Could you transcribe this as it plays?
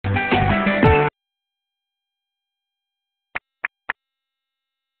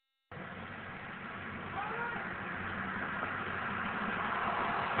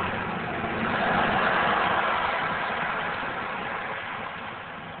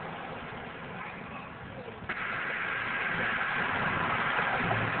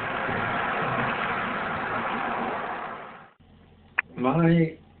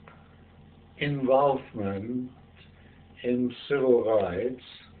my involvement in civil rights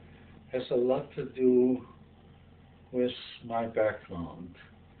has a lot to do with my background.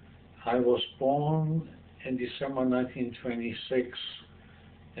 I was born in December 1926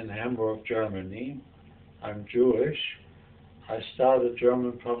 in Hamburg, Germany. I'm Jewish. I started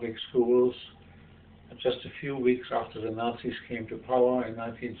German public schools just a few weeks after the Nazis came to power in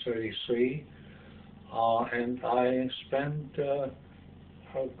 1933, and I spent a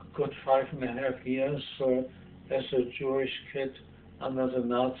good 5.5 years as a Jewish kid under the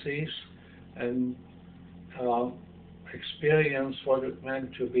Nazis, and experienced what it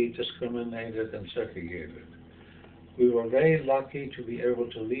meant to be discriminated and segregated. We were very lucky to be able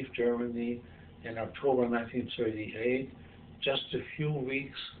to leave Germany in October 1938, just a few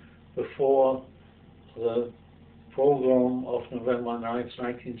weeks before the pogrom of November 9,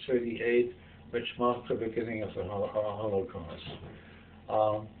 1938, which marked the beginning of the Holocaust.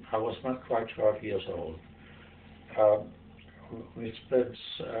 I was not quite 12 years old. We spent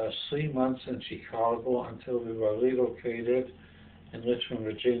 3 months in Chicago until we were relocated in Richmond,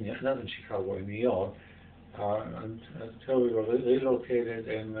 Virginia, not in Chicago, in New York, until we were relocated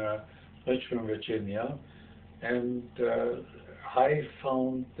in Richmond, Virginia. And I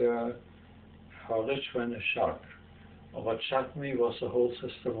found Richmond a shock. What shocked me was the whole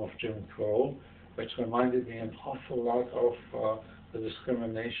system of Jim Crow, which reminded me an awful lot of the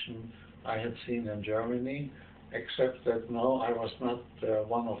discrimination I had seen in Germany, except that no, I was not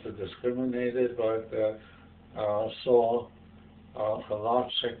one of the discriminated, but saw a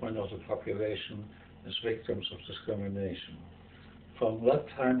large segment of the population as victims of discrimination. From that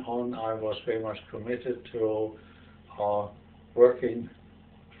time on, I was very much committed to working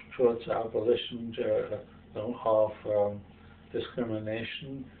towards the abolition of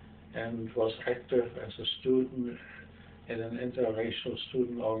discrimination, and was active as a student in an interracial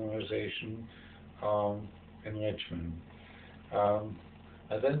student organization in Richmond.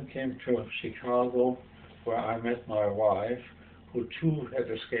 I then came to Chicago, where I met my wife, who too had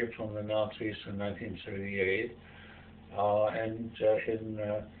escaped from the Nazis in 1938, and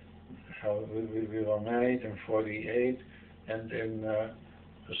we were married in 1948, and in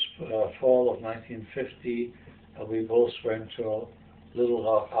the fall of 1950, we both went to Little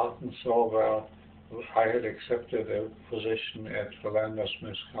Rock, Arkansas, where I had accepted a position at Philander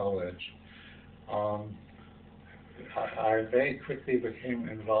Smith College. I very quickly became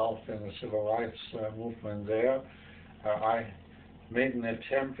involved in the civil rights movement there. I made an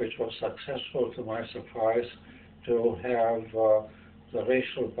attempt, which was successful to my surprise, to have the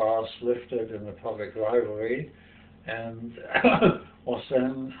racial bars lifted in the public library, and was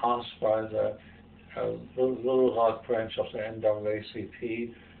then asked by the Little Rock branch of the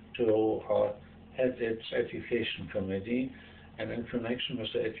NAACP to head its education committee. And in connection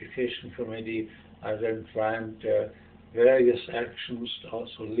with the education committee, I then planned various actions,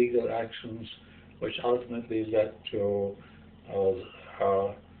 also legal actions, which ultimately led to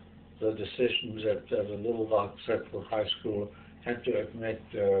the decision that the Little Rock Central High School had to admit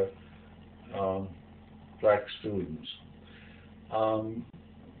black students.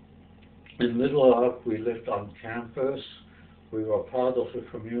 In Little Rock, we lived on campus. We were part of the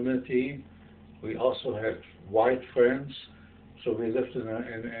community. We also had white friends, so we lived in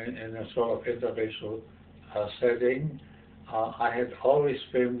a sort of interracial setting. I had always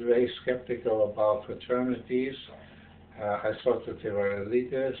been very skeptical about fraternities. I thought that they were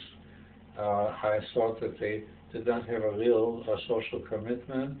elitist. I thought that they did not have a real social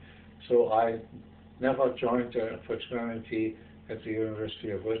commitment. So I never joined a fraternity at the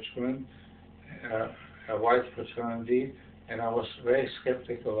University of Richmond, a white fraternity, and I was very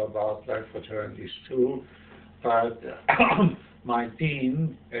skeptical about black fraternities too. But my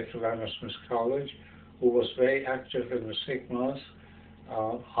dean at Philander Smith College, who was very active in the Sigmas,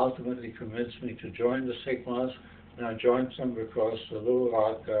 ultimately convinced me to join the Sigmas, and I joined them because the Little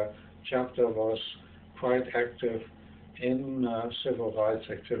Rock chapter was quite active in civil rights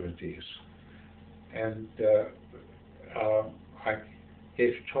activities. And I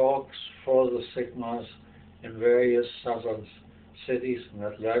gave talks for the Sigmas in various southern cities, in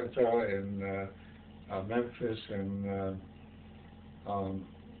Atlanta, in Memphis, in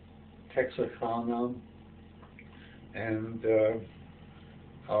Texarkana, and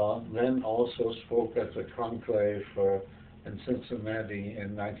then also spoke at the conclave in Cincinnati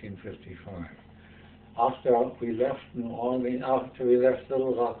in 1955. After we left New Orleans, after we left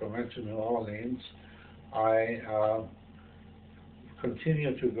Little Rock and went to New Orleans, I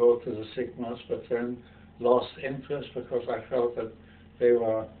continued to go to the Sigmas, but then lost interest because I felt that they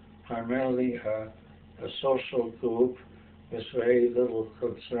were primarily a social group with very little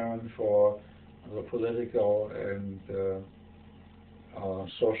concern for the political and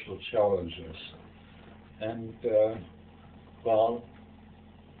social challenges. And well,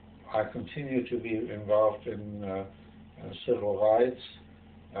 I continue to be involved in civil rights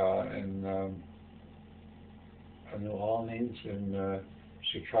in New Orleans, in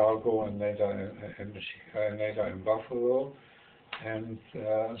Chicago, and later in Buffalo. And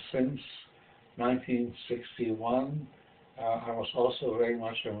since 1961, I was also very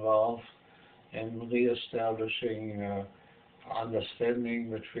much involved in reestablishing understanding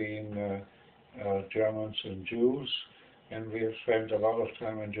between Germans and Jews, and we have spent a lot of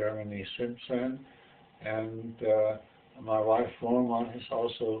time in Germany since then. And my wife Norma has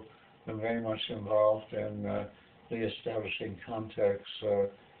also been very much involved in reestablishing contacts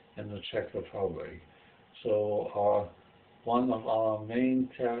in the Czech Republic. So one of our main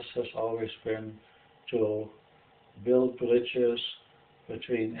tasks has always been to build bridges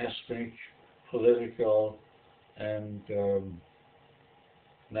between ethnic, political, and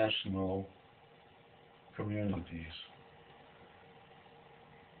national communities.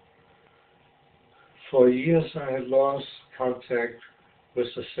 For years I had lost contact with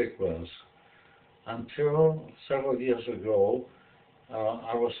the Sigmas until several years ago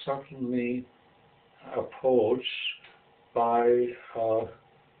I was suddenly approached by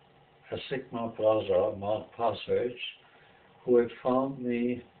a Sigma brother, Mark Passage, who had found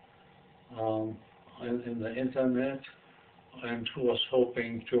me in the internet and who was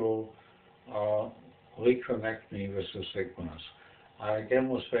hoping to reconnect me with the Sigmas. I again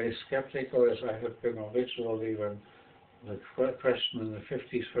was very skeptical, as I had been originally when the question in the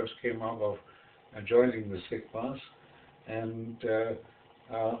 50s first came up of joining the Sigmas, and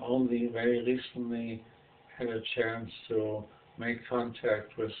only very recently had a chance to make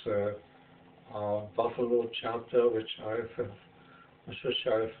contact with the Buffalo chapter, which I've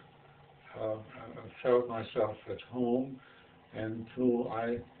felt myself at home, and who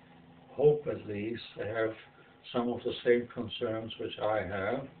I hope at least have some of the same concerns which I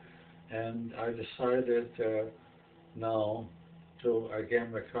have. And I decided now to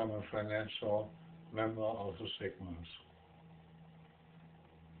again become a financial member of the Sigmas.